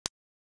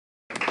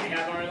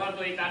have our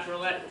lovely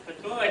bachelorette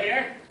Potoula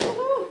here.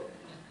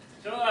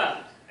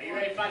 Potoula, are you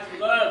ready to find some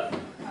love?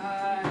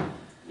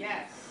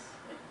 Yes.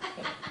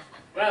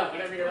 Well,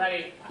 whenever you're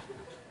ready,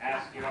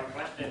 ask your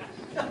questions.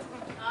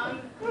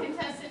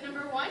 Contestant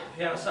number 1.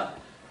 Yeah, what's up?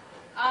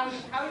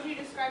 How would you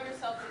describe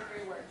yourself in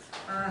 3 words?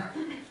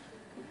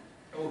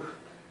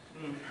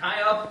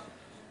 High up.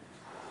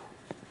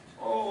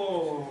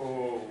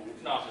 Oh,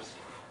 nauseous.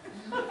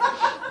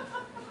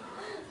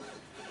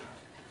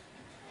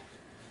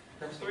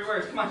 That's 3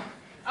 words, come on.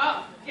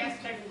 Oh, yes,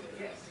 technically,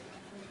 yes.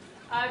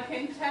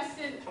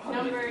 Contestant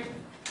number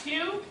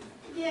 2.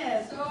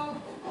 Yes. Oh.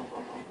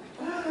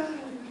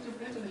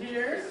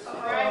 Cheers.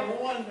 Right. Oh,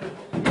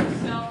 wonderful.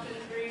 Yourself in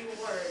 3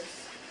 words.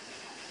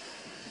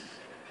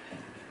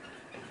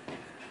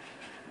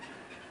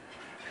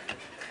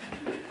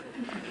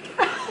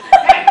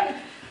 Okay.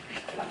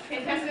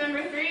 Contestant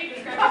number 3,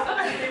 describe yourself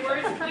in 3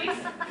 words, please.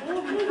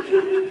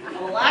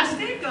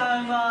 Elastic.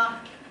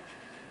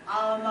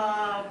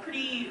 I'm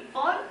pretty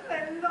fun,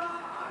 and I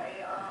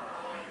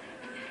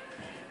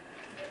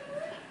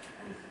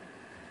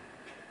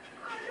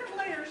have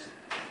layers.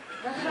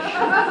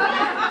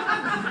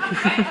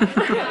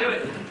 Can't do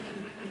it.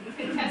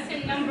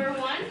 Contestant number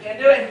 1. Can't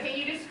do it. Can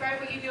you describe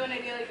what you do on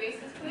a daily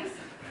basis, please?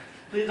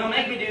 Please don't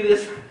make me do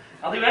this.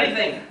 I'll do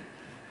anything.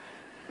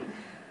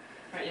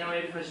 Alright, you know,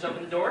 maybe if I just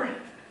open the door.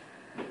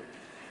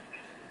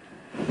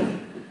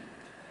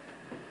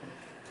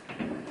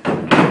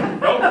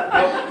 Nope.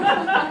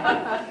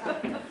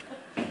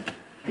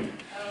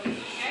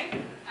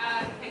 Okay.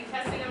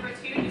 Contestant number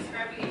 2,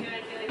 describe what you do on a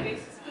daily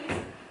basis, please.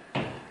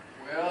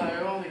 Well, I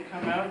only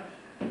come out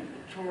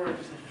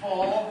towards the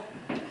fall,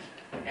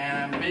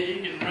 and I'm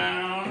big and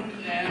round,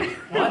 and...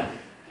 What?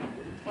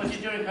 What's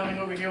he doing coming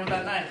over here with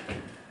that knife?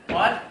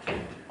 What?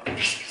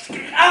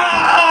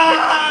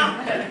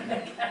 Ah!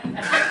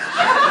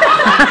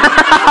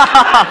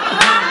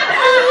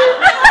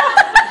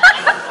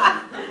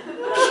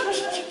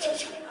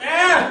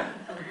 Yeah!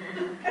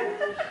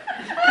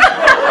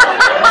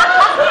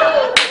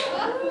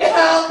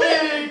 Help me!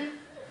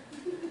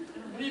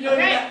 What are you doing?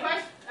 Okay,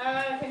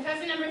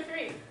 contestant number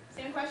 3,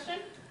 same question.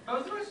 What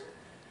was the question?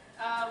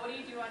 What do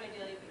you do on a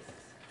daily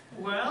basis?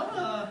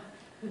 Well,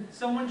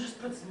 someone just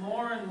puts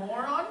more and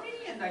more on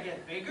me, and I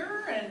get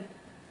bigger, and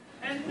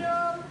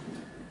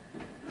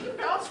you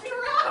bounce me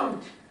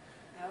around.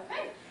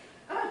 Okay.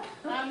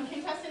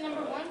 Contestant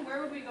number 1,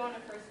 where would we go on a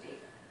first date?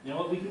 You know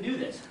what? We can do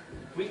this.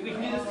 We can do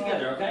this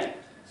together, okay?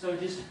 So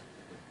just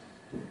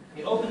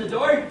you open the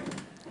door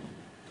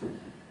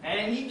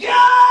and you go.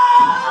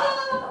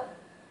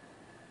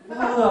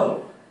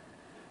 Whoa!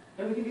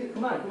 And we can get.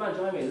 Come on,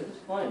 join me. This is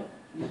fun.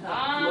 You just have to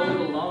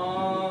float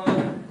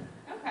along.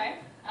 Okay.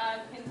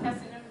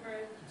 Contestant number 2.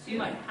 See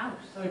my house.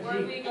 Where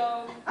would we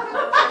go on a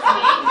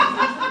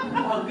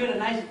Oh, good, a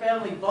nice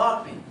family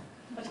bought me.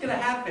 What's gonna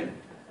happen?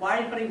 Why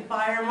are you putting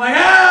fire in my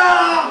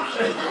house?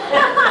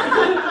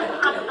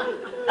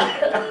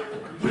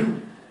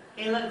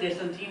 Hey, look, there's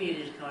some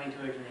teenagers coming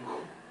towards me.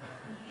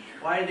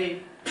 Why are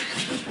they...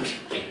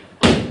 Contestant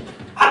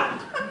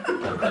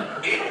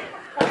number 3,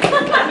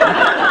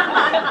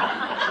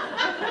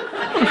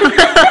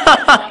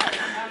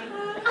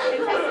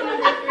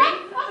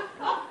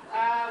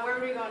 where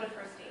would we go on a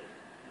first date?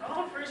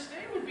 Oh, first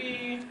date would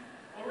be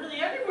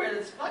really anywhere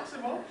that's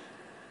flexible,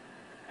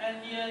 and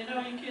you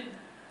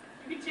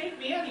could take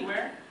me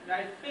anywhere.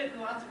 I fit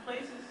in lots of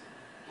places.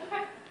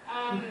 Okay.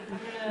 I'm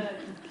gonna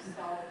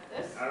solve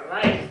this. All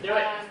right, let's do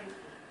it.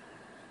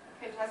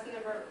 Contestant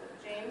number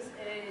James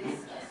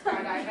is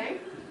skydiving.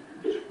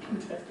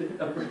 Contestant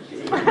number 8.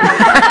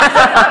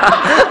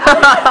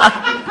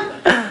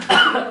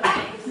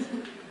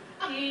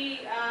 He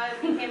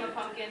became a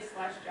pumpkin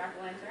 /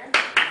 jack-o'-lantern,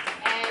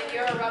 and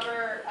you're a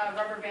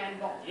rubber band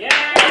ball. Yeah!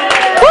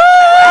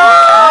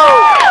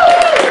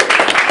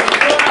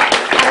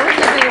 Who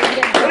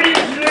do you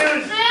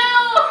choose?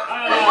 Bill!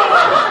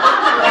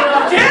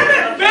 Damn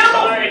it, Bill!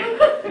 Sorry.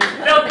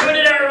 Bill, good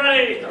at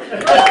everybody!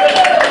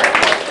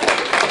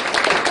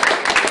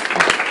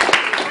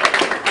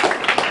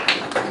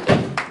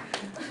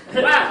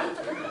 Wow!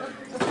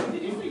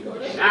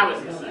 That was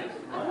exciting.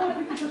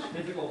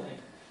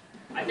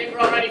 I think we're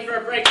all ready for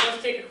a break. So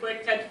let's take a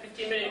quick 10 to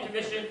 15 minute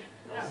intermission.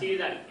 I'll see you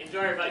then. Enjoy,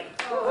 everybody.